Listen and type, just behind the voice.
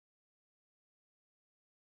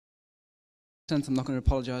I'm not going to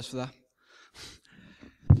apologise for that.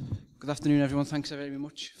 Good afternoon, everyone. Thanks very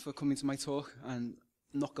much for coming to my talk and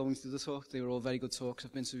not going through the talk. They were all very good talks.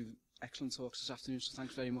 I've been to excellent talks this afternoon, so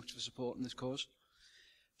thanks very much for supporting this cause.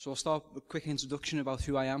 So I'll start with a quick introduction about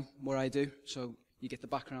who I am, what I do, so you get the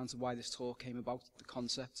background to why this talk came about, the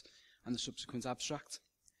concept, and the subsequent abstract.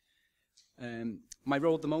 My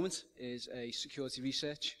role at the moment is a security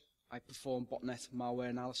research. I perform botnet, malware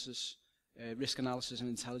analysis, risk analysis and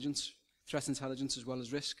intelligence, threat intelligence as well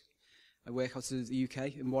as risk. I work out of the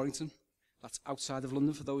UK in Warrington. That's outside of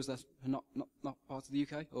London for those that are not part of the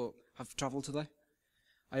UK or have travelled today.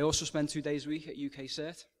 I also spend 2 days a week at UK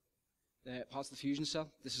CERT, part of the Fusion Cell.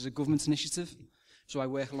 This is a government initiative, so I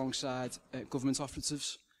work alongside government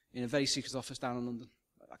operatives in a very secret office down in London.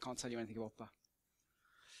 I can't tell you anything about that.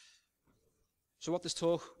 So what this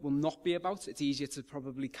talk will not be about, it's easier to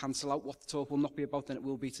probably cancel out what the talk will not be about than it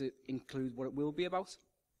will be to include what it will be about.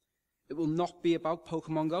 It will not be about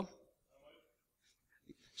Pokemon Go.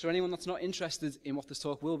 So anyone that's not interested in what this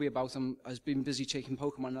talk will be about and has been busy chasing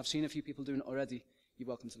Pokemon, and I've seen a few people doing it already, you're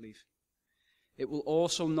welcome to leave. It will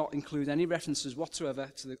also not include any references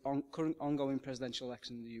whatsoever to the current ongoing presidential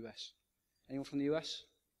election in the US. Anyone from the US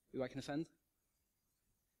who I can offend?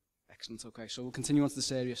 Excellent, okay, so we'll continue on to the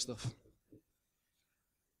serious stuff.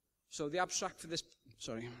 So the abstract for this,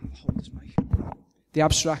 sorry, hold this mic. The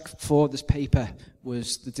abstract for this paper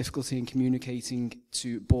was the difficulty in communicating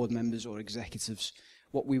to board members or executives,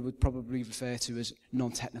 what we would probably refer to as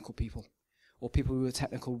non-technical people, or people who were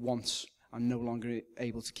technical once and no longer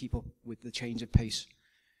able to keep up with the change of pace.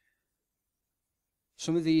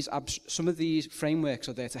 Some of these frameworks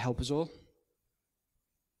are there to help us all.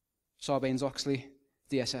 Sarbanes-Oxley,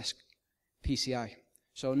 DSS, PCI.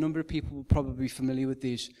 So a number of people will probably be familiar with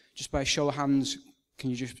these. Just by a show of hands, can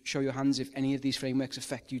you just show your hands if any of these frameworks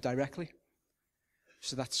affect you directly?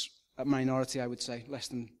 So that's a minority, I would say, less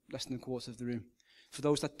than a quarter of the room. For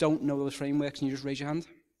those that don't know those frameworks, can you just raise your hand?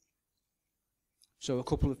 So a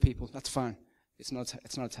couple of people, that's fine. It's not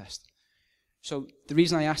a test. So the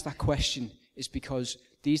reason I asked that question is because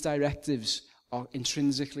these directives are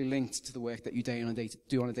intrinsically linked to the work that you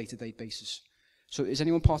do on a day-to-day basis. So is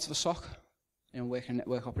anyone part of a SOC? Anyone working in a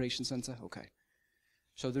network operations center? Okay.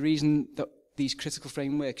 So the reason that these critical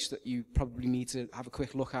frameworks that you probably need to have a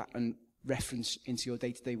quick look at and reference into your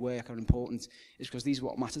day-to-day work are important is because these are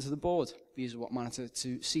what matter to the board. These are what matter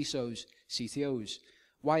to CISOs, CTOs.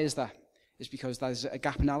 Why is that? It's because there's a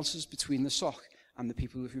gap analysis between the SOC and the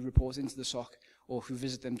people who report into the SOC or who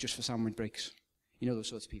visit them just for sandwich breaks. You know those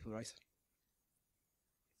sorts of people, right?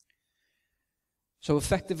 So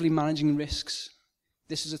effectively managing risks.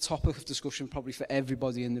 This is a topic of discussion probably for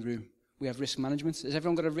everybody in the room. We have risk management. Has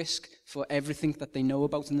everyone got a risk for everything that they know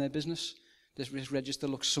about in their business? This risk register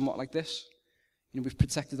looks somewhat like this. You know, we've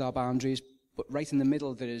protected our boundaries, but right in the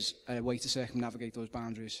middle there is a way to circumnavigate those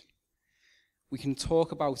boundaries. We can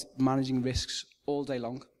talk about managing risks all day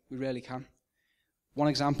long. We really can. One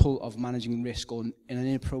example of managing risk or in an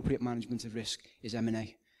inappropriate management of risk is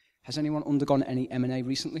M&A. Has anyone undergone any M&A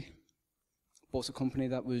recently? Bought a company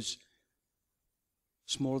that was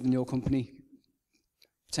smaller than your company?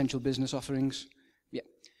 Potential business offerings? Yeah.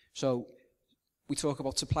 So we talk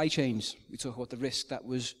about supply chains. We talk about the risk that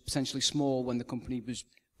was potentially small when the company was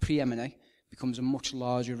pre-M&A becomes a much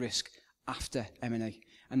larger risk after M&A.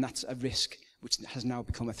 And that's a risk which has now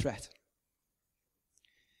become a threat.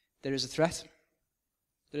 There is a threat.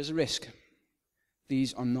 There is a risk.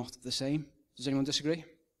 These are not the same. Does anyone disagree?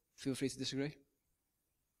 Feel free to disagree.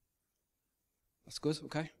 That's good,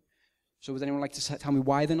 okay. So would anyone like to tell me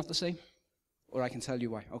why they're not the same? Or I can tell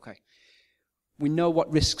you why. Okay. We know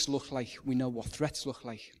what risks look like. We know what threats look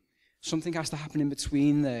like. Something has to happen in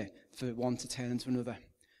between there for one to turn into another.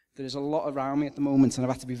 There is a lot around me at the moment, and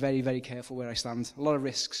I've had to be very, very careful where I stand. A lot of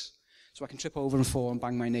risks. So I can trip over and fall and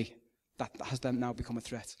bang my knee. That has then now become a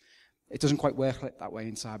threat. It doesn't quite work like that way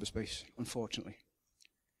in cyberspace, unfortunately.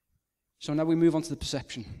 So now we move on to the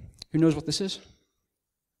perception. Who knows what this is?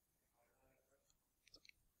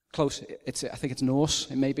 Close. I think it's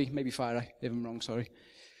Norse. It may be. Maybe Fire. If I'm wrong, sorry.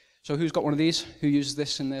 So who's got one of these? Who uses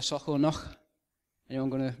this in their SOC or NOC? Anyone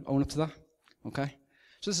going to own up to that? Okay.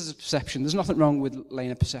 So this is a perception. There's nothing wrong with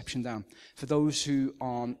laying a perception down. For those who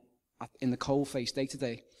aren't in the coalface day to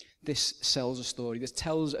day, this sells a story. This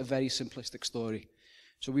tells a very simplistic story.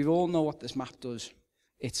 So we all know what this map does.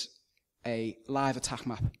 It's a live attack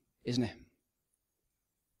map, isn't it?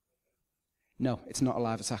 No, it's not a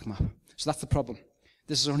live attack map. So that's the problem.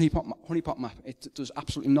 This is a honeypot map. It does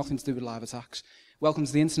absolutely nothing to do with live attacks. Welcome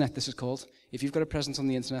to the internet, this is called. If you've got a presence on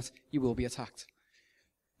the internet, you will be attacked.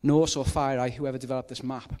 Norse or FireEye, whoever developed this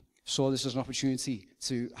map, saw this as an opportunity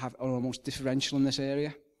to have an almost differential in this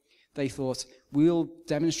area. They thought, we'll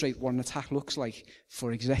demonstrate what an attack looks like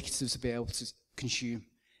for executives to be able to consume.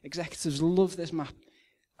 Executives love this map,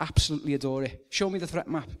 absolutely adore it. Show me the threat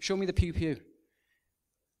map, show me the pew pew.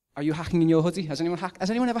 Are you hacking in your hoodie? Has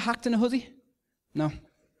anyone ever hacked in a hoodie? No,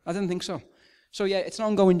 I didn't think so. So yeah, it's an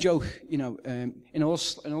ongoing joke, you know. In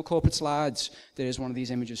all corporate slides, there is one of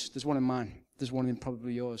these images. There's one in mine. There's one in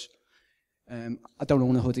probably yours. I don't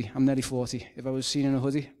own a hoodie. I'm nearly 40. If I was seen in a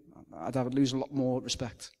hoodie, I'd lose a lot more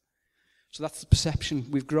respect. So that's the perception.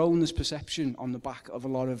 We've grown this perception on the back of a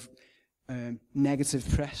lot of negative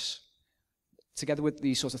press. Together with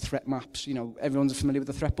these sort of threat maps, you know, everyone's familiar with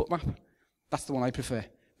the threat book map. That's the one I prefer,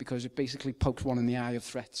 because it basically pokes one in the eye of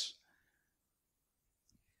threats.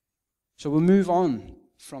 So we'll move on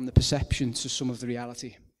from the perception to some of the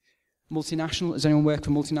reality. Multinational, has anyone worked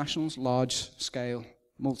for multinationals? Large scale,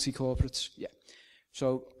 multi-corporates? Yeah.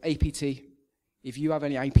 So APT, if you have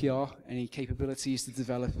any IPR, any capabilities to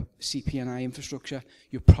develop CPNI infrastructure,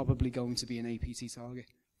 you're probably going to be an APT target.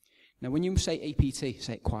 Now when you say APT,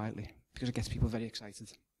 say it quietly, because it gets people very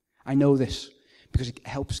excited. I know this, because it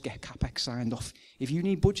helps get CapEx signed off. If you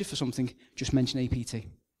need budget for something, just mention APT.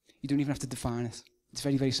 You don't even have to define it. It's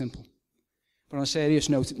very, very simple. But on a serious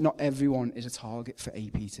note, not everyone is a target for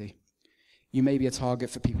APT. You may be a target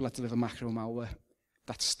for people that deliver macro malware.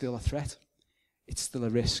 That's still a threat. It's still a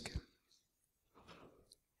risk.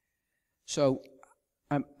 So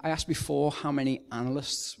I asked before how many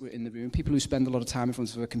analysts were in the room, people who spend a lot of time in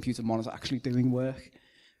front of a computer monitor actually doing work,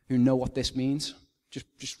 who know what this means.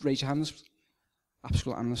 Just raise your hands.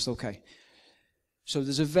 Absolute analyst, okay. So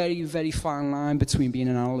there's a very, very fine line between being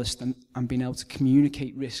an analyst and being able to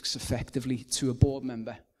communicate risks effectively to a board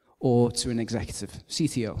member or to an executive,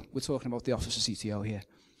 CTO. We're talking about the office of CTO here.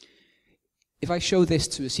 If I show this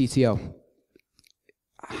to a CTO,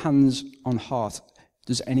 hands on heart,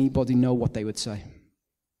 does anybody know what they would say?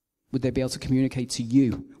 Would they be able to communicate to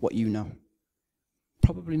you what you know?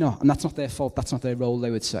 Probably not, and that's not their fault, that's not their role,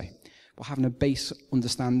 they would say. But having a base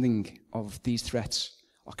understanding of these threats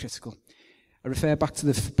are critical. I refer back to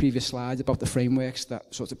the previous slide about the frameworks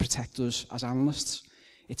that sort of protect us as analysts.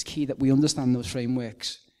 It's key that we understand those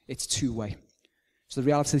frameworks. It's two-way. So the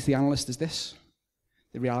reality to the analyst is this.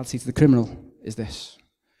 The reality to the criminal is this.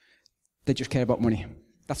 They just care about money.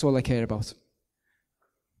 That's all they care about.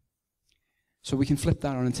 So we can flip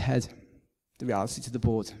that on its head, the reality to the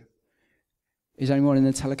board. Is anyone in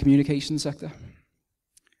the telecommunications sector?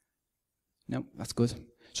 No, that's good.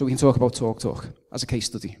 So we can talk about TalkTalk as a case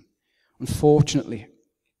study. Unfortunately,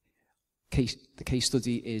 the case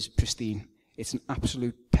study is pristine. It's an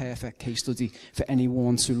absolute perfect case study for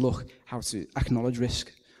anyone to look how to acknowledge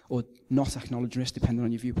risk or not acknowledge risk, depending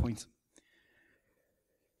on your viewpoint.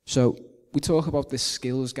 So we talk about this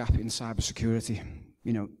skills gap in cybersecurity.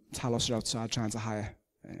 You know, Talos are outside trying to hire,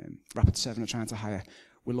 Rapid7 are trying to hire.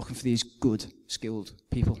 We're looking for these good, skilled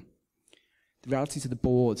people. The reality to the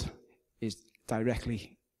board is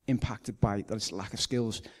directly impacted by this lack of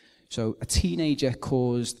skills. So a teenager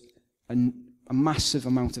caused a massive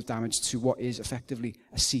amount of damage to what is effectively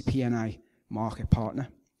a CPNI market partner.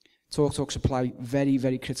 TalkTalk supply very,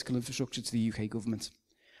 very critical infrastructure to the UK government.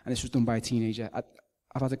 And this was done by a teenager.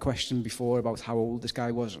 I've had a question before about how old this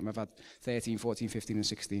guy was, and I've had 13, 14, 15 and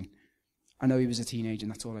 16. I know he was a teenager,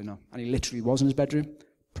 and that's all I know. And he literally was in his bedroom,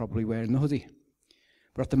 probably wearing the hoodie.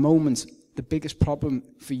 But at the moment, the biggest problem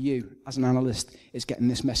for you as an analyst is getting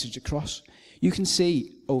this message across. You can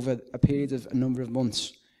see over a period of a number of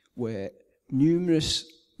months where numerous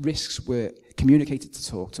risks were communicated to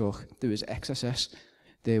TalkTalk. There was XSS,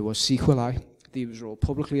 there was SQLi, these were all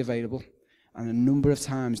publicly available, and a number of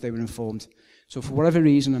times they were informed. So for whatever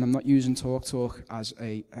reason, and I'm not using TalkTalk as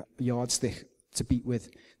a yardstick to beat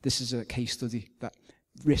with, this is a case study that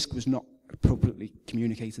risk was not appropriately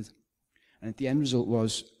communicated. And the end result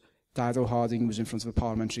was Dido Harding was in front of a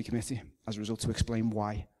parliamentary committee as a result to explain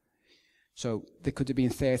why. So there could have been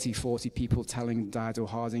 30, 40 people telling Dido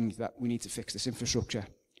Harding that we need to fix this infrastructure.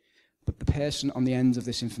 But the person on the end of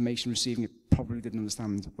this information receiving it probably didn't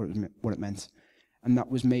understand what it meant. And that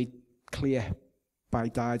was made clear by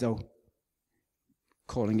Dido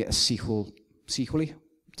calling it a sequely.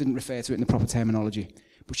 Didn't refer to it in the proper terminology,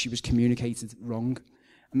 but she was communicated wrong.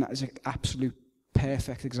 And that is an absolute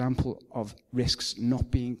perfect example of risks not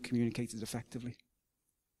being communicated effectively.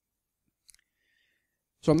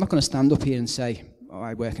 So I'm not going to stand up here and say, oh,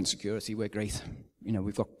 I work in security, we're great. You know,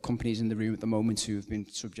 we've got companies in the room at the moment who have been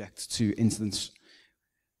subject to incidents.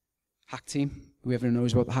 Hack Team, whoever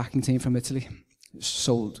knows about the hacking team from Italy,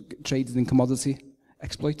 traded in commodity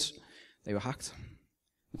exploits. They were hacked.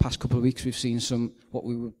 The past couple of weeks we've seen some, what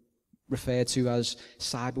we would referred to as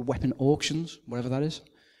cyber weapon auctions, whatever that is.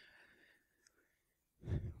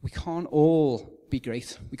 We can't all be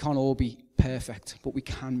great. We can't all be perfect, but we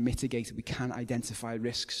can mitigate, we can identify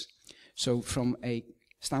risks. So from a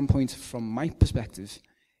standpoint, from my perspective,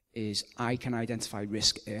 is I can identify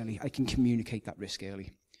risk early. I can communicate that risk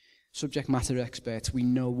early. Subject matter experts, we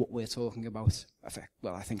know what we're talking about.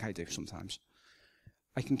 Well, I think I do sometimes.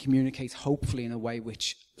 I can communicate hopefully in a way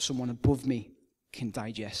which someone above me can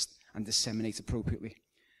digest and disseminate appropriately.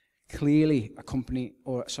 Clearly,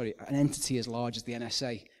 an entity as large as the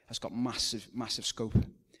NSA has got massive, massive scope.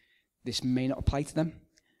 This may not apply to them.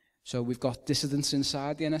 So we've got dissidents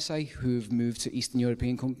inside the NSA who've moved to Eastern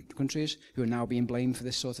European countries who are now being blamed for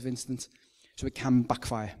this sort of incident. So it can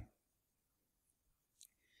backfire.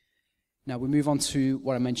 Now we move on to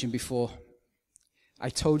what I mentioned before. I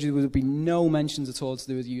told you there would be no mentions at all to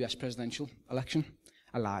do with the US presidential election.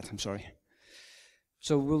 I lied, I'm sorry.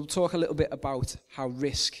 So we'll talk a little bit about how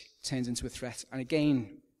risk turns into a threat. And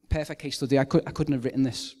again, perfect case study. I couldn't have written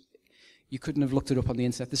this. You couldn't have looked it up on the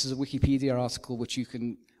internet. This is a Wikipedia article which you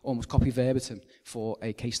can almost copy verbatim for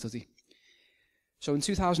a case study. So in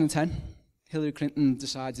 2010, Hillary Clinton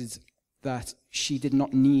decided that she did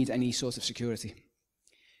not need any sort of security.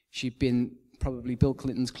 She'd been probably Bill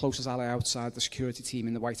Clinton's closest ally outside the security team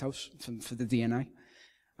in the White House for the DNA,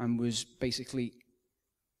 and was basically,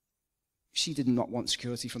 she did not want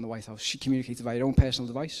security from the White House. She communicated via her own personal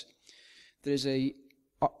device. There is a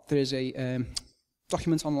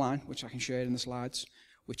document online, which I can share in the slides,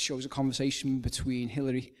 which shows a conversation between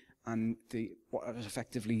Hillary and what was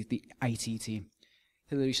effectively the IT team.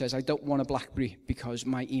 Hillary says, "I don't want a BlackBerry because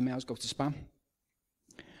my emails go to spam."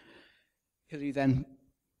 Hillary then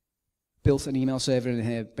built an email server in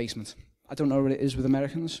her basement. I don't know what it is with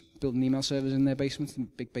Americans, building email servers in their basement, in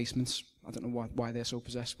big basements. I don't know why they're so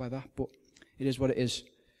possessed by that, but it is what it is.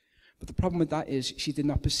 But the problem with that is she did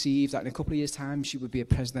not perceive that in a couple of years' time she would be a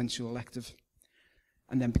presidential elective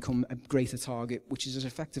and then become a greater target, which is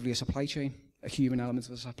effectively a supply chain, a human element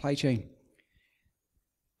of a supply chain.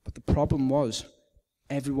 But the problem was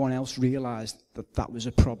everyone else realized that that was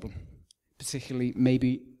a problem, particularly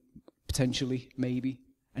potentially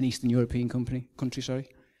an Eastern European country.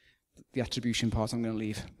 The attribution part I'm going to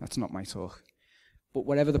leave. That's not my talk. But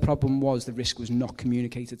whatever the problem was, the risk was not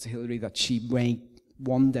communicated to Hillary that she may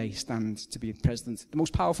one day stand to be president. The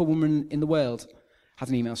most powerful woman in the world had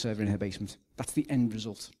an email server in her basement. That's the end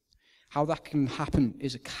result. How that can happen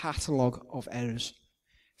is a catalogue of errors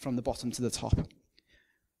from the bottom to the top.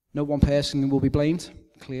 No one person will be blamed,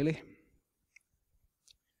 clearly.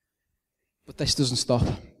 But this doesn't stop.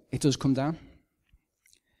 It does come down.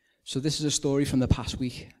 So this is a story from the past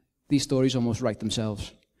week. These stories almost write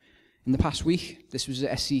themselves. In the past week, this was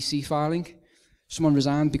a SEC filing. Someone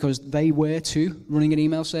resigned because they were too running an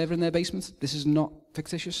email server in their basement. This is not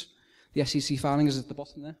fictitious. The SEC filing is at the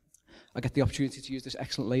bottom there. I get the opportunity to use this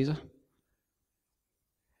excellent laser.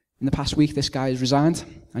 In the past week, this guy has resigned,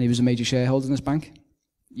 and he was a major shareholder in this bank.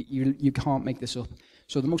 You can't make this up.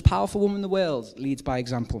 So the most powerful woman in the world leads by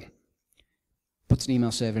example, puts an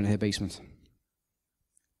email server in her basement.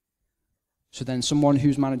 So then someone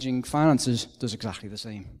who's managing finances does exactly the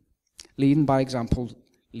same. Leading by example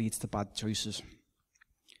leads to bad choices.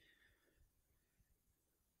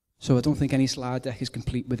 So I don't think any slide deck is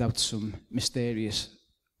complete without some mysterious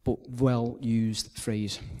but well-used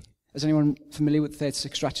phrase. Is anyone familiar with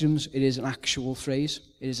 36 stratagems? It is an actual phrase.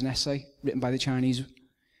 It is an essay written by the Chinese.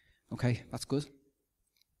 Okay, that's good.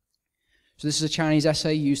 So this is a Chinese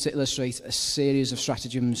essay used to illustrate a series of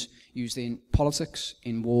stratagems used in politics,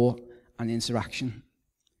 in war, and interaction.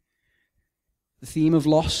 The theme of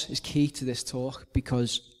loss is key to this talk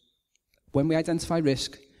because when we identify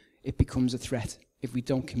risk, it becomes a threat if we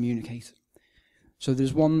don't communicate. So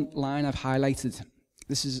there's one line I've highlighted.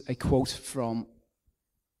 This is a quote from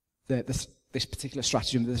this particular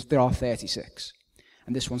stratagem. There are 36.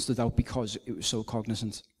 And this one stood out because it was so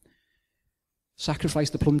cognizant.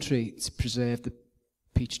 Sacrifice the plum tree to preserve the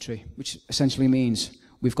peach tree, which essentially means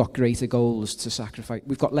we've got greater goals to sacrifice.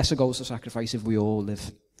 We've got lesser goals to sacrifice if we all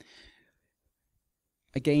live.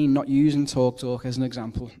 Again, not using TalkTalk as an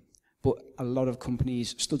example, but a lot of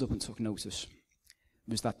companies stood up and took notice.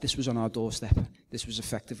 Was that this was on our doorstep. This was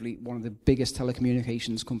effectively one of the biggest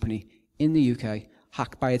telecommunications company in the UK,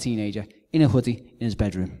 hacked by a teenager in a hoodie in his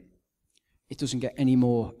bedroom. It doesn't get any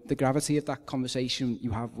more. The gravity of that conversation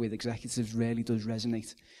you have with executives really does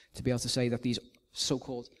resonate. To be able to say that these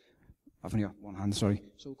so-called, I've only got one hand, sorry,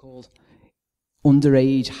 so-called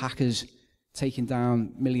underage hackers taking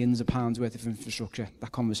down millions of pounds worth of infrastructure,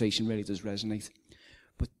 that conversation really does resonate.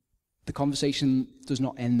 But the conversation does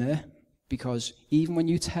not end there, Because even when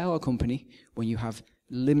you tell a company, when you have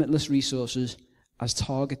limitless resources, as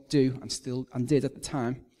Target do and did at the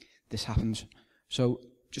time, this happens. So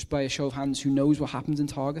just by a show of hands, who knows what happened in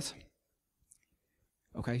Target?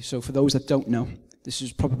 Okay, so for those that don't know, this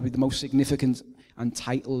is probably the most significant and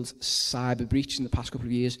titled cyber breach in the past couple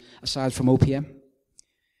of years, aside from OPM.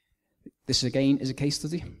 This again is a case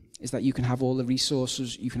study, is that you can have all the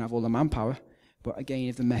resources, you can have all the manpower, but again,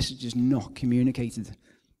 if the message is not communicated,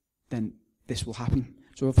 then this will happen.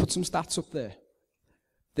 So I've put some stats up there.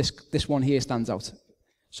 This one here stands out.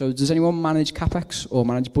 So does anyone manage CapEx or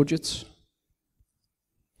manage budgets?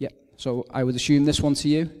 Yeah, so I would assume this one to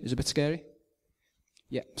you is a bit scary.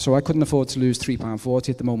 Yeah, so I couldn't afford to lose £3.40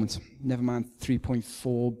 at the moment, never mind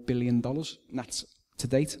 $3.4 billion, and that's to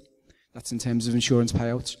date. That's in terms of insurance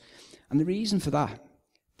payouts. And the reason for that,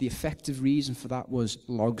 the effective reason for that was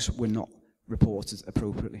logs were not reported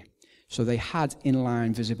appropriately. So they had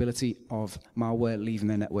inline visibility of malware leaving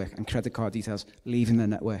their network and credit card details leaving their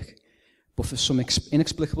network. But for some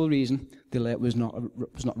inexplicable reason, the alert was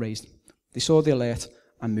not raised. They saw the alert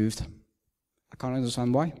and moved. I can't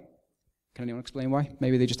understand why. Can anyone explain why?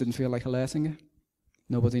 Maybe they just didn't feel like alerting it.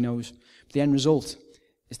 Nobody knows. But the end result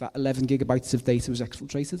is that 11 gigabytes of data was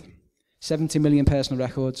exfiltrated, 70 million personal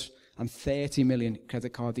records, and 30 million credit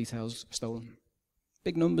card details stolen.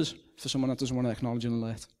 Big numbers for someone that doesn't want to acknowledge an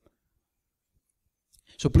alert.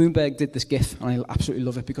 So Bloomberg did this GIF, and I absolutely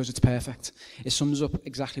love it because it's perfect. It sums up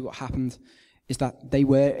exactly what happened, is that they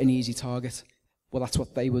were an easy target. Well, that's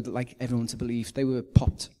what they would like everyone to believe. They were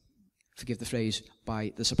popped, forgive the phrase,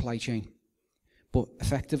 by the supply chain. But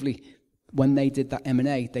effectively, when they did that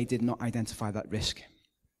M&A, they did not identify that risk.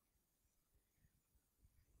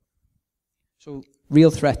 So,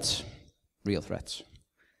 real threats. Real threats.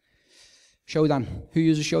 Shodan. Who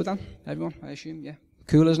uses Shodan? Everyone, I assume? Yeah.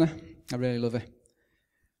 Cool, isn't it? I really love it.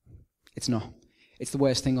 It's not. It's the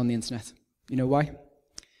worst thing on the internet. You know why?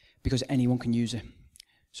 Because anyone can use it.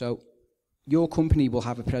 So, your company will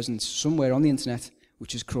have a presence somewhere on the internet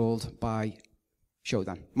which is crawled by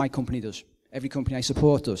Shodan. My company does. Every company I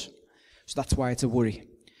support does. So that's why it's a worry.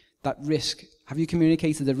 That risk, have you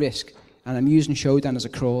communicated the risk? And I'm using Shodan as a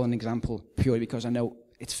crawling example purely because I know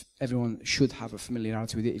everyone should have a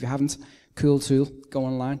familiarity with it. If you haven't, cool tool, go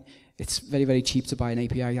online. It's very, very cheap to buy an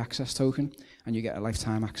API access token and you get a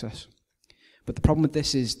lifetime access. But the problem with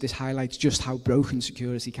this is this highlights just how broken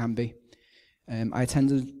security can be. I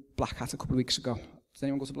attended Black Hat a couple of weeks ago. Did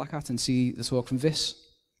anyone go to Black Hat and see the talk from Vis?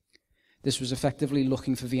 This was effectively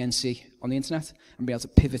looking for VNC on the internet and be able to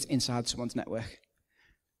pivot inside someone's network.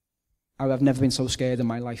 I've never been so scared in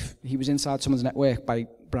my life. He was inside someone's network by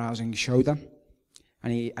browsing Shodan,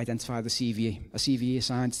 and he identified the CVE. A CVE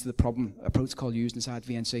assigned to the problem, a protocol used inside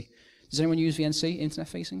VNC. Does anyone use VNC, internet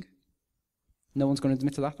facing? No one's going to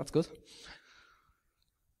admit to that, that's good.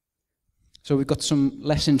 So we've got some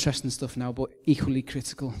less interesting stuff now, but equally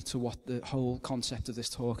critical to what the whole concept of this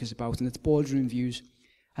talk is about, and it's boardroom views.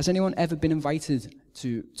 Has anyone ever been invited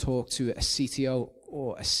to talk to a CTO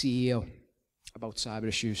or a CEO about cyber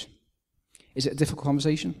issues? Is it a difficult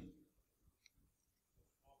conversation?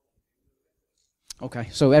 Okay,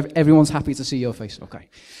 so everyone's happy to see your face, okay.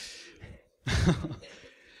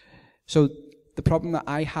 So the problem that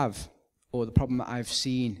I have, or the problem that I've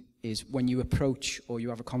seen, is when you approach or you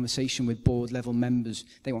have a conversation with board level members,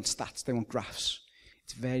 they want stats, they want graphs.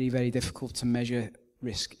 It's very, very difficult to measure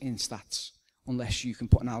risk in stats unless you can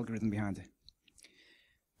put an algorithm behind it.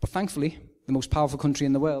 But thankfully, the most powerful country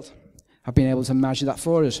in the world have been able to measure that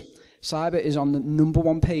for us. Cyber is on the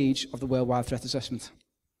 #1 page of the Worldwide Threat Assessment.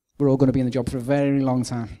 We're all going to be in the job for a very long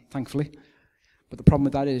time, thankfully. But the problem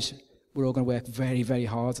with that is we're all going to work very, very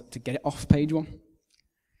hard to get it off page 1.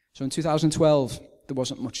 So in 2012, there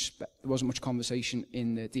wasn't much conversation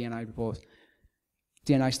in the DNI report.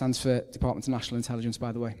 DNI stands for Department of National Intelligence,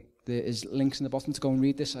 by the way. There is links in the bottom to go and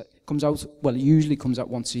read this. It comes out, well, it usually comes out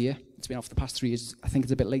once a year. It's been off the past 3 years. I think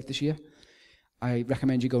it's a bit late this year. I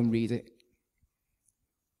recommend you go and read it.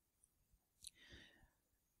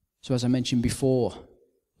 So as I mentioned before,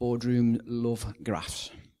 boardroom love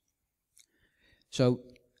graphs. So,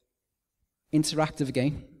 interactive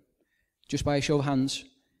again, just by a show of hands,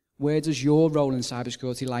 where does your role in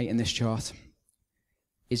cybersecurity lie in this chart?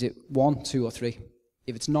 Is it 1, 2, or 3?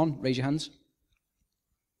 If it's none, raise your hands.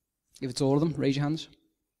 If it's all of them, raise your hands.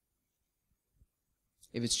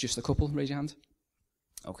 If it's just a couple, raise your hand.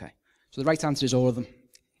 Okay. So the right answer is all of them,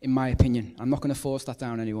 in my opinion. I'm not going to force that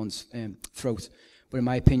down anyone's throat, but in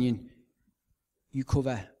my opinion, you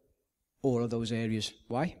cover all of those areas.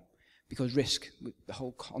 Why? Because risk, the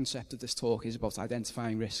whole concept of this talk is about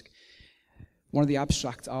identifying risk. One of the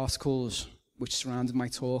abstract articles which surrounded my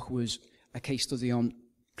talk was a case study on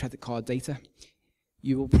credit card data.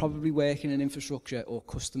 You will probably work in an infrastructure or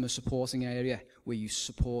customer supporting area where you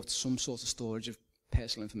support some sort of storage of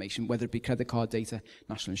personal information, whether it be credit card data,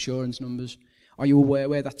 national insurance numbers. Are you aware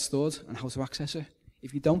where that's stored and how to access it?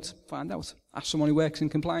 If you don't, find out. Ask someone who works in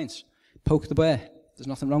compliance. Poke the bear. There's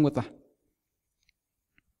nothing wrong with that.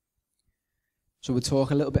 So we'll talk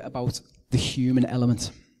a little bit about the human element.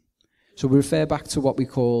 So we refer back to what we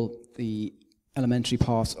call the elementary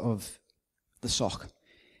part of the SOC.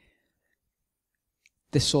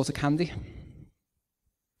 This sort of candy.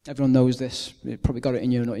 Everyone knows this. You've probably got it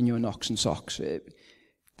in your knocks and socks.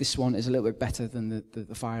 This one is a little bit better than the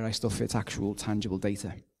FireEye stuff. It's actual tangible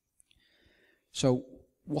data. So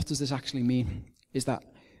what does this actually mean? Is that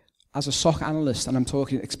as a SOC analyst, and I'm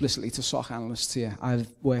talking explicitly to SOC analysts here, I've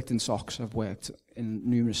worked in SOCs, I've worked in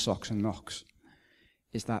numerous SOCs and NOCs,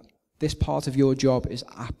 is that this part of your job is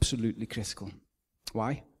absolutely critical.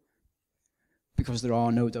 Why? Because there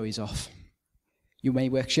are no days off. You may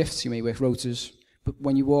work shifts, you may work rotas, but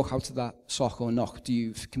when you walk out of that SOC or NOC, do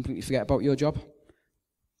you completely forget about your job?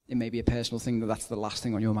 It may be a personal thing that's the last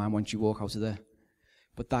thing on your mind once you walk out of there.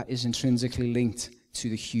 But that is intrinsically linked to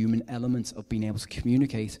the human element of being able to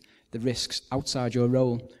communicate the risks outside your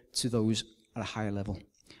role to those at a higher level.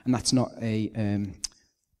 And that's not a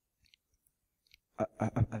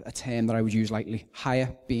term that I would use lightly.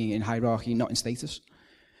 Higher being in hierarchy, not in status.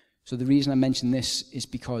 So the reason I mention this is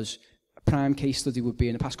because a prime case study would be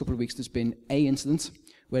in the past couple of weeks there's been a incident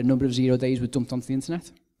where a number of 0 days were dumped onto the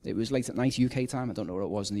internet. It was late at night UK time, I don't know what it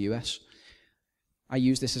was in the US. I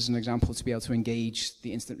use this as an example to be able to engage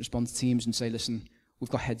the incident response teams and say, listen, we've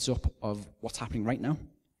got heads up of what's happening right now.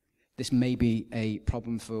 This may be a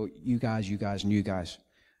problem for you guys, and you guys.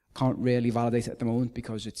 Can't really validate it at the moment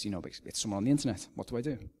because it's, it's someone on the internet. What do I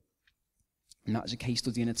do? And that is a case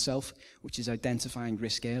study in itself, which is identifying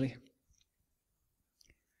risk early.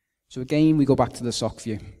 So again, we go back to the SOC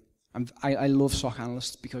view. I love SOC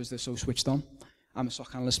analysts because they're so switched on. I'm a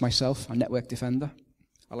SOC analyst myself, a network defender.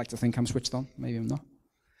 I like to think I'm switched on, maybe I'm not.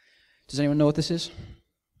 Does anyone know what this is?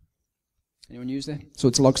 Anyone use it? So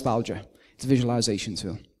it's Logstalgia. It's a visualization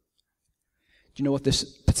tool. Do you know what this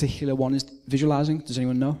particular one is visualizing? Does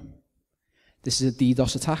anyone know? This is a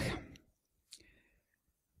DDoS attack.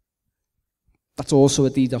 That's also a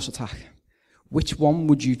DDoS attack. Which one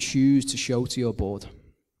would you choose to show to your board?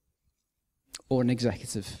 Or an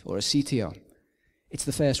executive, or a CTO? It's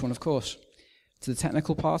the first one, of course. To the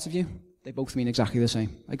technical part of you, they both mean exactly the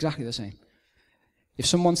same. Exactly the same. If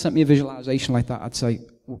someone sent me a visualization like that, I'd say,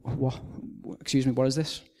 what? Excuse me, what is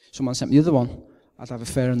this? Someone sent me the other one, I'd have a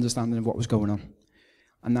fair understanding of what was going on.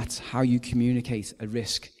 And that's how you communicate a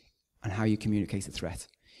risk and how you communicate a threat.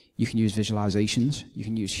 You can use visualizations, you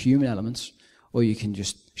can use human elements, or you can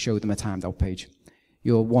just show them a timed out page.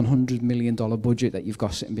 Your $100 million budget that you've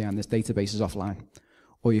got sitting behind this database is offline,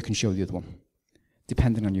 or you can show the other one,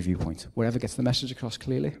 depending on your viewpoint. Whatever gets the message across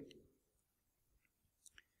clearly.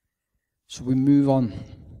 So we move on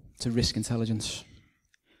to risk intelligence.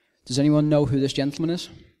 Does anyone know who this gentleman is?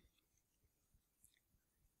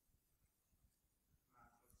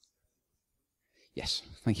 Yes,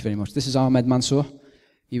 thank you very much. This is Ahmed Mansour.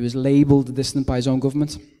 He was labelled a dissident by his own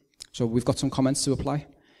government. So we've got some comments to apply.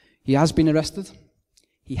 He has been arrested.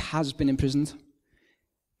 He has been imprisoned.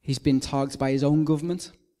 He's been targeted by his own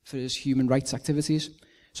government for his human rights activities.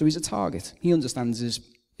 So he's a target. He understands his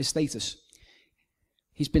status.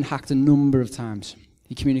 He's been hacked a number of times.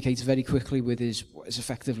 He communicates very quickly with what is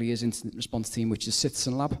effectively his incident response team, which is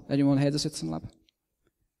Citizen Lab. Anyone heard of Citizen Lab?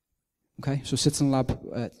 Okay, so Citizen Lab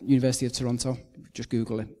at University of Toronto. Just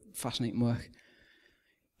Google it. Fascinating work.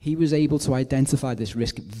 He was able to identify this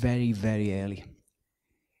risk very, very early.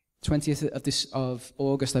 20th of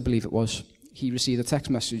August, I believe it was, he received a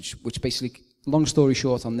text message, which basically, long story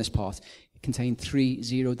short on this part, contained 3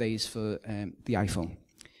 0 days for the iPhone.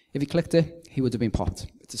 If he clicked it, he would have been popped.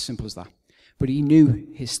 It's as simple as that. But he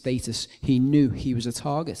knew his status. He knew he was a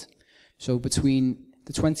target. So between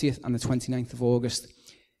the 20th and the 29th of August,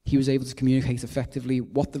 he was able to communicate effectively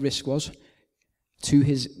what the risk was to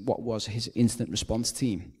what was his incident response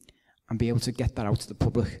team and be able to get that out to the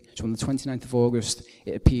public. So on the 29th of August,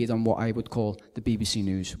 it appeared on what I would call the BBC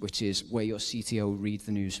News, which is where your CTO reads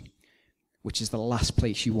the news, which is the last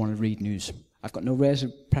place you want to read news. I've got no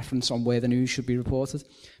preference on where the news should be reported,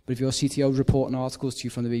 but if your CTO is reporting articles to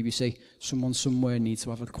you from the BBC, someone somewhere needs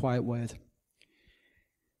to have a quiet word.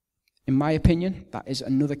 In my opinion, that is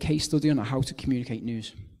another case study on how to communicate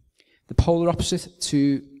news. The polar opposite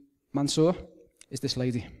to Mansour is this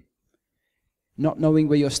lady. Not knowing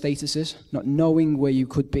where your status is, not knowing where you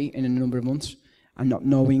could be in a number of months, and not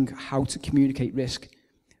knowing how to communicate risk.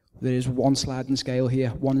 there is one sliding scale here.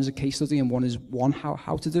 One is a case study, and one is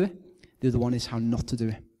how to do it. The other one is how not to do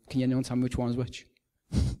it. Can anyone tell me which one is which?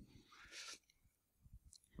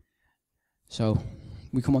 So,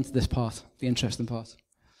 we come on to this part, the interesting part.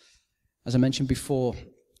 As I mentioned before,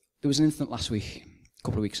 there was an incident last week, a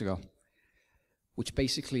couple of weeks ago, which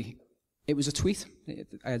basically, it was a tweet.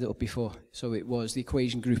 I had it up before. So it was the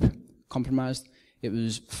equation group compromised. It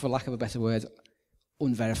was, for lack of a better word,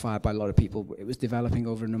 unverified by a lot of people. It was developing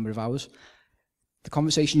over a number of hours. The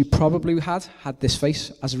conversation you probably had this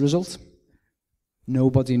face as a result.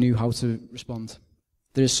 Nobody knew how to respond.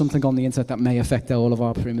 There is something on the internet that may affect all of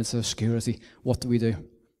our perimeter security. What do we do?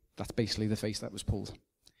 That's basically the face that was pulled.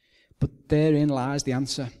 But therein lies the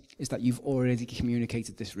answer, is that you've already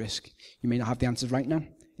communicated this risk. You may not have the answers right now.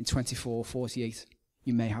 In 24, 48,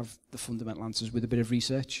 you may have the fundamental answers with a bit of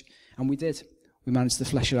research. And we did. We managed to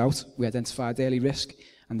flesh it out. We identified early risk,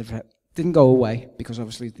 and the threat didn't go away, because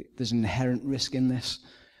obviously there's an inherent risk in this.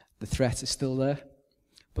 The threat is still there.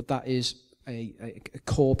 But that is a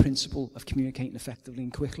core principle of communicating effectively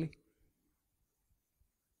and quickly.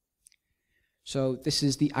 So this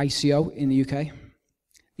is the ICO in the UK.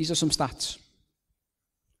 These are some stats.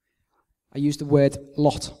 I use the word a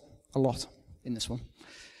lot in this one,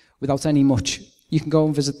 without any much. You can go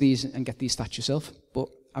and visit these and get these stats yourself, but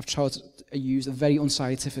I've tried to use a very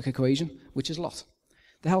unscientific equation, which is lot.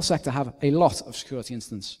 The health sector have a lot of security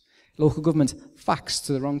incidents. Local government fax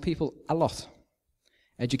to the wrong people a lot.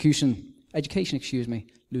 Education,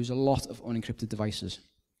 lose a lot of unencrypted devices.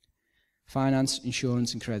 Finance,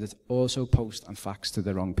 insurance and credit also post and fax to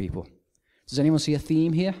the wrong people. Does anyone see a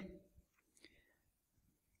theme here?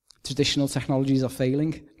 Traditional technologies are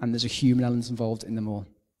failing, and there's a human element involved in them all.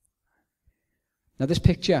 Now, this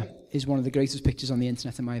picture is one of the greatest pictures on the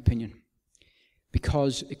internet, in my opinion,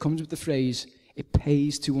 because it comes with the phrase, it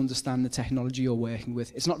pays to understand the technology you're working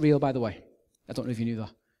with. It's not real, by the way. I don't know if you knew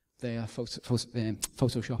that. They are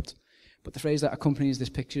photoshopped. But the phrase that accompanies this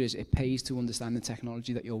picture is, it pays to understand the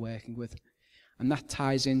technology that you're working with. And that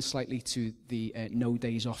ties in slightly to the no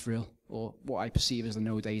days off rule, or what I perceive as the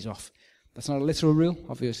no days off. That's not a literal rule.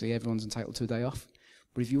 Obviously, everyone's entitled to a day off.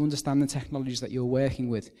 But if you understand the technologies that you're working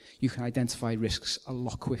with, you can identify risks a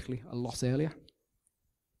lot quickly, a lot earlier.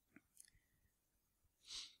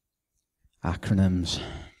 Acronyms.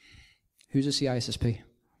 Who's a CISSP?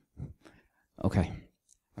 Okay.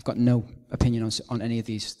 I've got no opinion on any of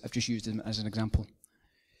these. I've just used them as an example.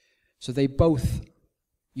 So they both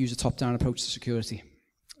use a top-down approach to security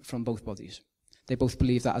from both bodies. They both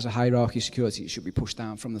believe that as a hierarchy of security, it should be pushed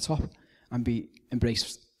down from the top and be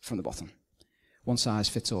embraced from the bottom. One size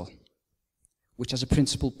fits all, which as a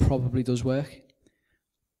principle probably does work,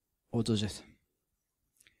 or does it?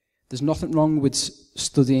 There's nothing wrong with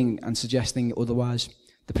studying and suggesting otherwise.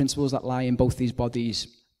 The principles that lie in both these bodies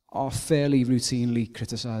are fairly routinely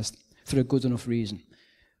criticised for a good enough reason.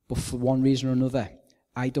 But for one reason or another,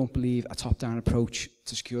 I don't believe a top-down approach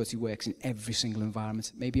to security works in every single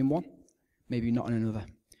environment. Maybe in one, maybe not in another.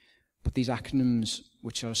 But these acronyms,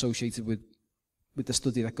 which are associated with the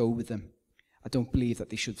study that go with them, I don't believe that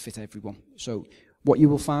they should fit everyone. So what you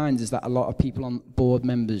will find is that a lot of people on board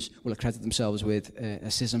members will accredit themselves with a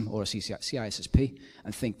CISM or a CISSP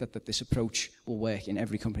and think that this approach will work in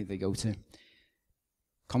every company they go to.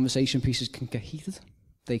 Conversation pieces can get heated.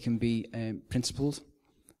 They can be principled.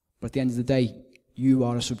 But at the end of the day, you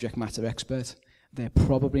are a subject matter expert. They're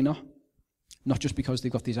probably not. Not just because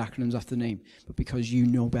they've got these acronyms after the name, but because you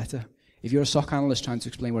know better. If you're a SOC analyst trying to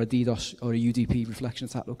explain what a DDoS or a UDP reflection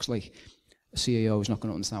attack looks like, a CEO is not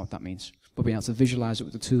going to understand what that means. But being able to visualize it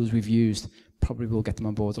with the tools we've used probably will get them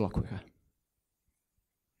on board a lot quicker.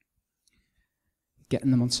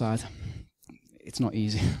 Getting them on side, it's not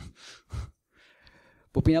easy.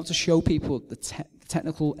 But being able to show people the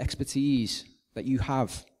technical expertise that you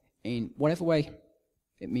have in whatever way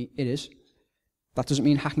it is, that doesn't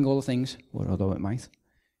mean hacking all the things, although it might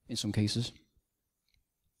in some cases.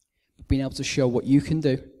 But being able to show what you can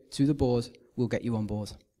do to the board will get you on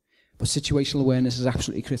board. But situational awareness is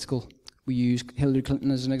absolutely critical. We used Hillary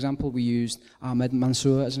Clinton as an example. We used Ahmed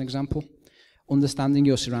Mansour as an example. Understanding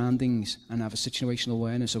your surroundings and have a situational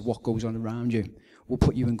awareness of what goes on around you will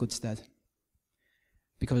put you in good stead.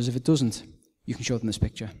 Because if it doesn't, you can show them this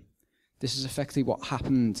picture. This is effectively what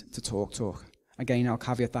happened to TalkTalk. Again, I'll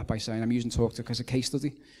caveat that by saying I'm using TalkTalk as a case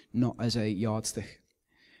study, not as a yardstick.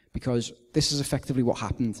 Because this is effectively what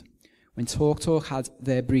happened. When TalkTalk had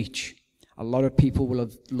their breach, a lot of people will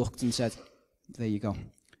have looked and said, there you go.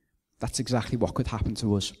 That's exactly what could happen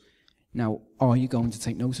to us. Now, are you going to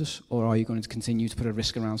take notice, or are you going to continue to put a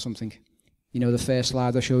risk around something? You know the first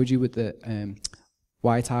slide I showed you with the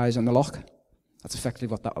white eyes on the lock? That's effectively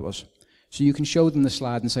what that was. So you can show them the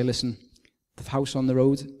slide and say, listen, the house on the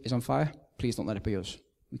road is on fire. Please don't let it be us.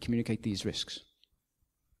 We communicate these risks.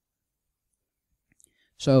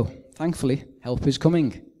 So, thankfully, help is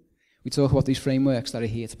coming. We talk about these frameworks that are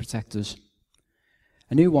here to protect us.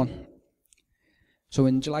 A new one. So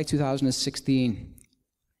in July 2016,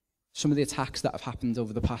 some of the attacks that have happened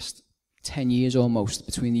over the past 10 years almost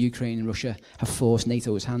between the Ukraine and Russia have forced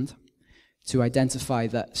NATO's hand to identify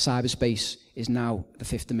that cyberspace is now the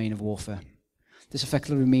fifth domain of warfare. This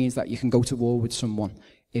effectively means that you can go to war with someone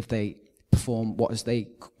if they perform what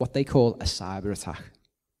they call a cyber attack.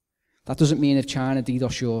 That doesn't mean if China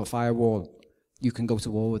DDoS your firewall, you can go to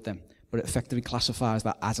war with them, but it effectively classifies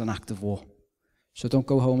that as an act of war. So don't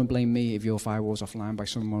go home and blame me if your firewall's offline by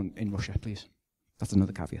someone in Russia, please. That's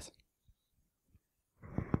another caveat.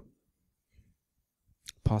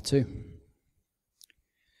 Part 2.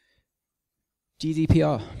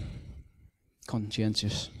 GDPR.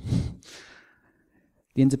 Conscientious.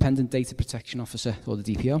 The Independent Data Protection Officer, or the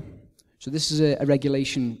DPO. So this is a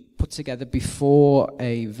regulation put together before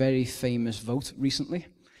a very famous vote recently,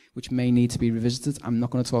 which may need to be revisited. I'm not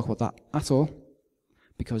going to talk about that at all,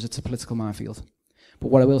 because it's a political minefield. But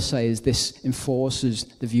what I will say is this enforces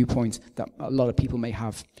the viewpoint that a lot of people may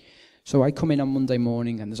have. So I come in on Monday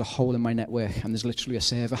morning and there's a hole in my network and there's literally a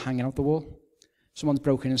server hanging out the wall. Someone's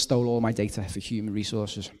broken and stole all my data for human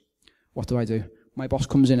resources. What do? My boss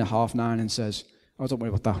comes in at 9:30 and says, oh, don't worry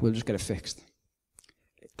about that, we'll just get it fixed.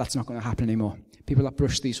 That's not going to happen anymore. People that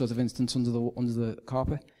brush these sort of incidents under the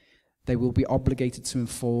carpet, they will be obligated to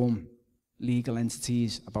inform legal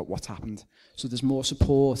entities about what's happened. So there's more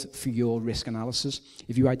support for your risk analysis.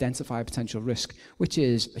 If you identify a potential risk, which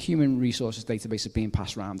is a human resources database that's being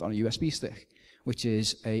passed around on a USB stick, which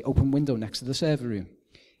is an open window next to the server room.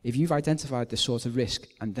 If you've identified this sort of risk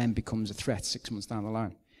and then becomes a threat 6 months down the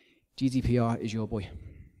line, GDPR is your boy.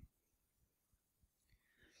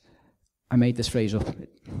 I made this phrase up.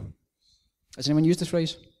 Has anyone used this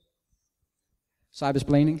phrase?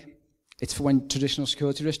 Cybersplaining. It's for when traditional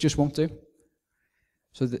security risks just won't do.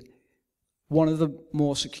 So one of the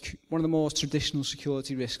more traditional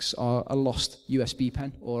security risks are a lost USB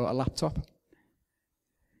pen or a laptop.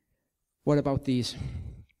 What about these?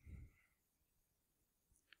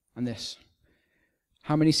 And this.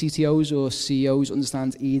 How many CTOs or CEOs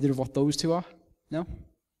understand either of what those two are? No?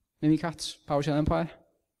 Mimikatz, PowerShell Empire?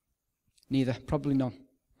 Neither, probably none.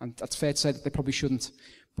 And that's fair to say that they probably shouldn't,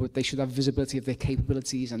 but they should have visibility of their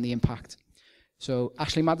capabilities and the impact. So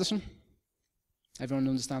Ashley Madison, everyone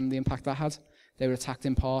understand the impact that had? They were attacked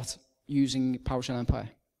in part using PowerShell Empire.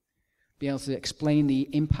 Being able to explain the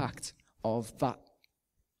impact of that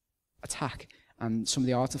attack and some of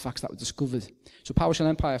the artifacts that were discovered. So PowerShell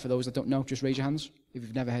Empire, for those that don't know, just raise your hands if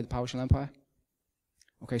you've never heard of PowerShell Empire.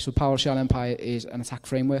 Okay, so PowerShell Empire is an attack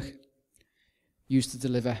framework used to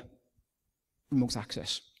deliver remote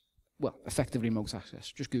access. Well, effectively remote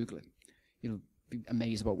access. Just Google it. You'll be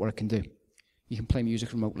amazed about what it can do. You can play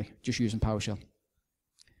music remotely, just using PowerShell.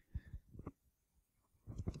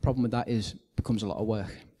 The problem with that is it becomes a lot of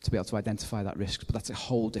work to be able to identify that risk, but that's a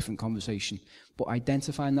whole different conversation. But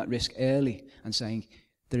identifying that risk early and saying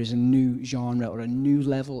there is a new genre or a new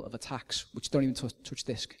level of attacks which don't even touch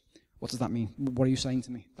disk. What does that mean? What are you saying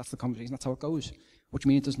to me? That's the conversation. That's how it goes. What do you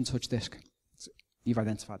mean it doesn't touch disk? You've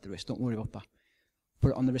identified the risk. Don't worry about that.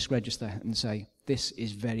 Put it on the risk register and say, this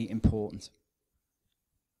is very important.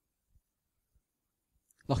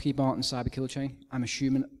 Lockheed Martin cyber kill chain. I'm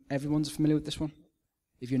assuming everyone's familiar with this one.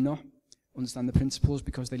 If you're not, understand the principles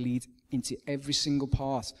because they lead into every single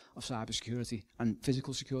part of cybersecurity and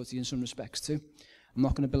physical security in some respects too. I'm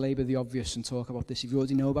not going to belabor the obvious and talk about this. If you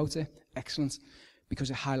already know about it, excellent, because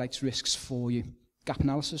it highlights risks for you. Gap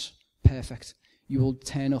analysis, perfect. You will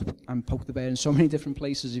turn up and poke the bear in so many different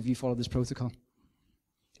places if you follow this protocol.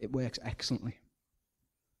 It works excellently.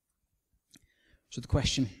 So the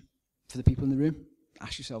question for the people in the room,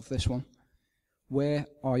 ask yourself this one. Where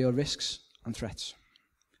are your risks and threats?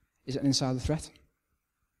 Is it an insider threat?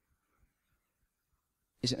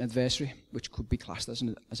 Is it an adversary, which could be classed as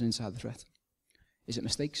an insider threat? Is it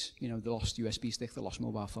mistakes? You know, the lost USB stick, the lost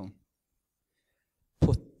mobile phone.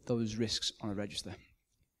 Put those risks on a register.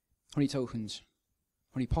 Honey tokens,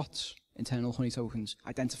 honey pots, internal honey tokens.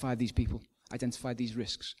 Identify these people. Identify these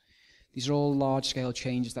risks. These are all large-scale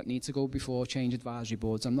changes that need to go before change advisory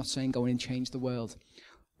boards. I'm not saying go in and change the world.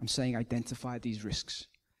 I'm saying identify these risks.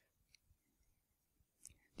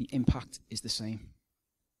 The impact is the same.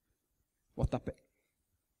 What that bit?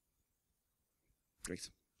 Great.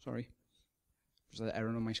 Sorry. There's an error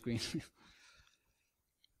on my screen.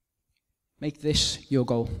 Make this your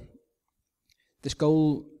goal. This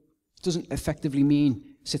goal doesn't effectively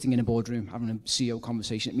mean sitting in a boardroom, having a CEO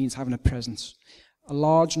conversation. It means having a presence. A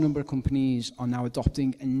large number of companies are now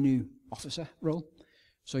adopting a new officer role.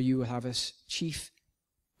 So you will have a chief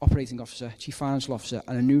operating officer, chief financial officer,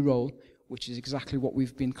 and a new role, which is exactly what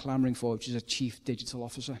we've been clamoring for, which is a chief digital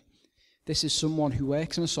officer. This is someone who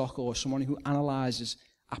works in a SOC or someone who analyzes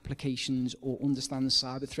applications or understands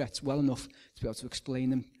cyber threats well enough to be able to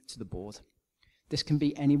explain them to the board. This can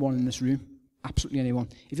be anyone in this room, absolutely anyone.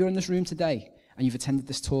 If you're in this room today and you've attended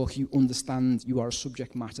this talk, you understand you are a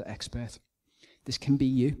subject matter expert. This can be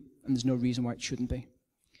you, and there's no reason why it shouldn't be.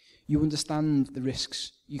 You understand the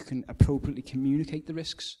risks. You can appropriately communicate the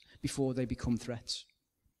risks before they become threats.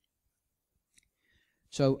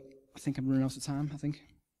 So I think I'm running out of time, I think.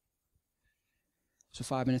 So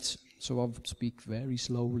 5 minutes, so I'll speak very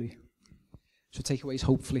slowly. So takeaways,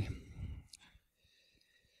 hopefully.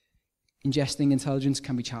 Ingesting intelligence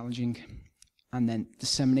can be challenging, and then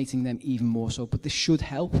disseminating them even more so. But this should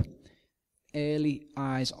help. Early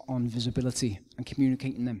eyes on visibility and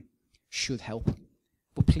communicating them should help.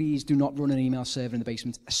 But please do not run an email server in the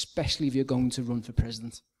basement, especially if you're going to run for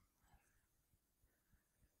president.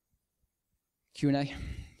 Q&A.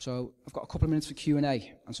 So I've got a couple of minutes for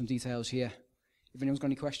Q&A and some details here. If anyone's got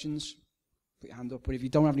any questions, put your hand up. But if you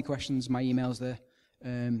don't have any questions, my email's there.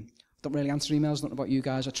 Don't really answer emails, not about you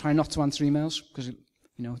guys. I try not to answer emails because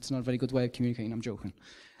it's not a very good way of communicating. I'm joking.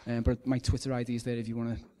 But my Twitter ID is there if you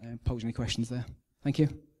want to pose any questions there. Thank you.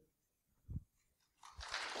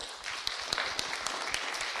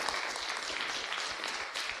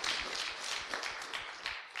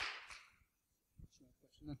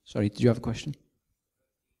 Sorry, did you have a question?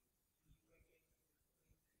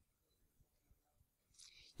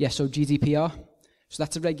 Yeah, so GDPR. So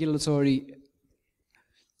that's a regulatory...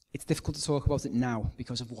 It's difficult to talk about it now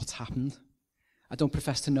because of what's happened. I don't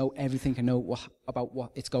profess to know everything I know about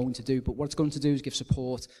what it's going to do, but what it's going to do is give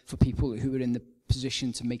support for people who are in the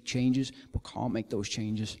position to make changes but can't make those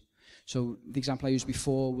changes. So the example I used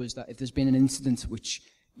before was that if there's been an incident which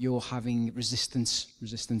you're having resistance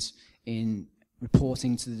in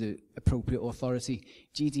reporting to the appropriate authority,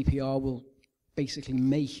 GDPR will basically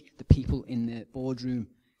make the people in the boardroom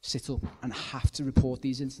sit up and have to report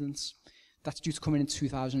these incidents. That's due to come in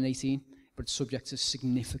 2018, but it's subject to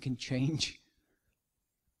significant change.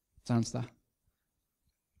 Sounds that.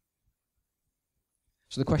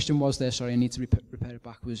 So the question was there, sorry, I need to repair it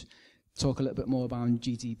back, was talk a little bit more about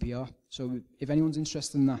GDPR. So if anyone's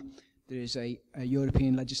interested in that, there is a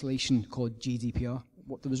European legislation called GDPR.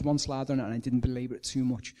 There was one slide on it and I didn't belabor it too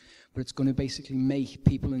much, but it's going to basically make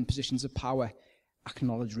people in positions of power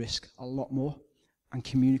acknowledge risk a lot more and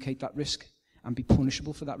communicate that risk and be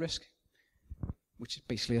punishable for that risk, which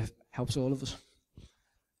basically helps all of us.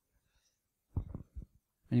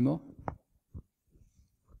 Any more?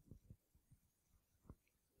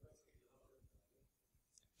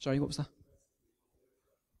 Sorry, what was that?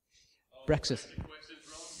 Brexit.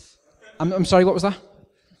 I'm sorry, what was that?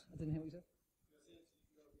 I didn't hear what you said.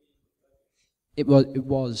 It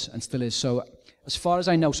was and still is. So as far as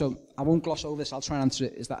I know, so I won't gloss over this, I'll try and answer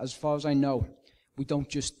it, is that as far as I know, we don't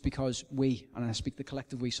just because we, and I speak the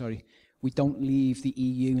collective we, sorry, we don't leave the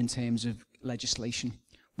EU in terms of legislation.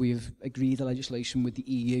 We have agreed the legislation with the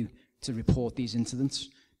EU to report these incidents.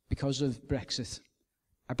 Because of Brexit,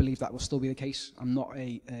 I believe that will still be the case. I'm not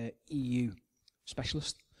a EU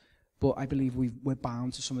specialist, but I believe we're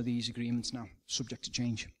bound to some of these agreements now, subject to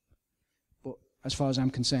change. But as far as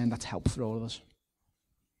I'm concerned, that's help for all of us.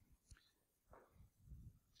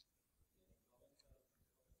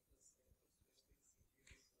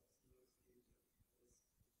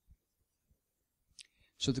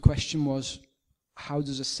 So the question was, how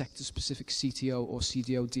does a sector-specific CTO or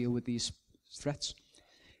CDO deal with these threats?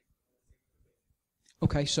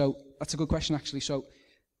 Okay, so that's a good question, actually. So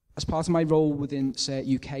as part of my role within, say,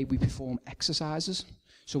 UK, we perform exercises.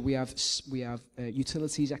 So we have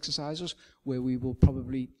utilities exercises where we will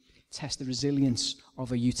probably test the resilience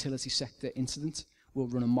of a utility sector incident. We'll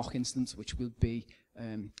run a mock incident, which will be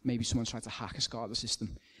maybe someone's trying to hack a SCADA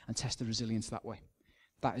system and test the resilience that way.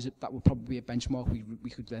 That will probably be a benchmark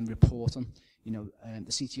we could then report on.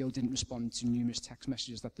 The CTO didn't respond to numerous text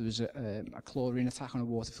messages that there was a chlorine attack on a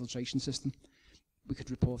water filtration system. We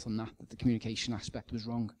could report on that the communication aspect was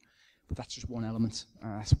wrong. But that's just one element.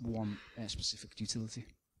 That's one specific utility.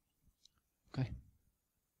 Okay.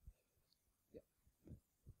 Yeah.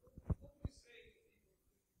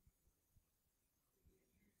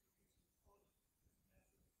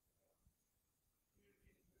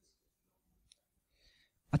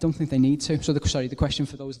 I don't think they need to. So the question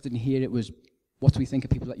for those that didn't hear it was, what do we think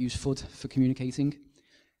of people that use FUD for communicating?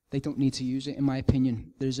 they don't need to use it, in my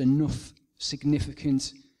opinion. There's enough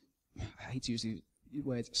significant, I hate to use the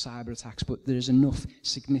word cyber attacks, but there's enough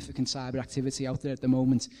significant cyber activity out there at the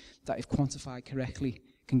moment that, if quantified correctly,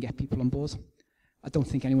 can get people on board. I don't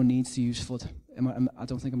think anyone needs to use FUD. I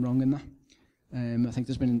don't think I'm wrong in that. I think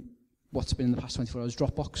there's been, what's been in the past 24 hours,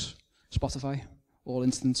 Dropbox, Spotify, all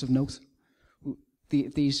incidents of note.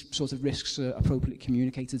 These sort of risks are appropriately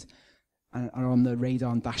communicated and are on the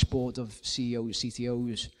radar and dashboard of CEOs,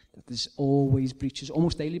 CTOs, that there's always breaches,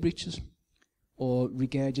 almost daily breaches, or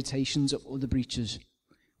regurgitations of other breaches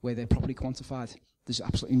where they're properly quantified. There's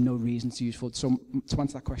absolutely no reason to use FUD. So to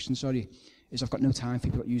answer that question, is I've got no time for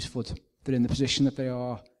people that use FUD. They're in the position that they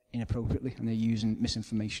are inappropriately and they're using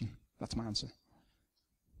misinformation. That's my answer.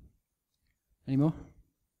 Any more?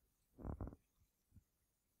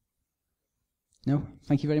 No?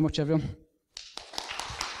 Thank you very much, everyone.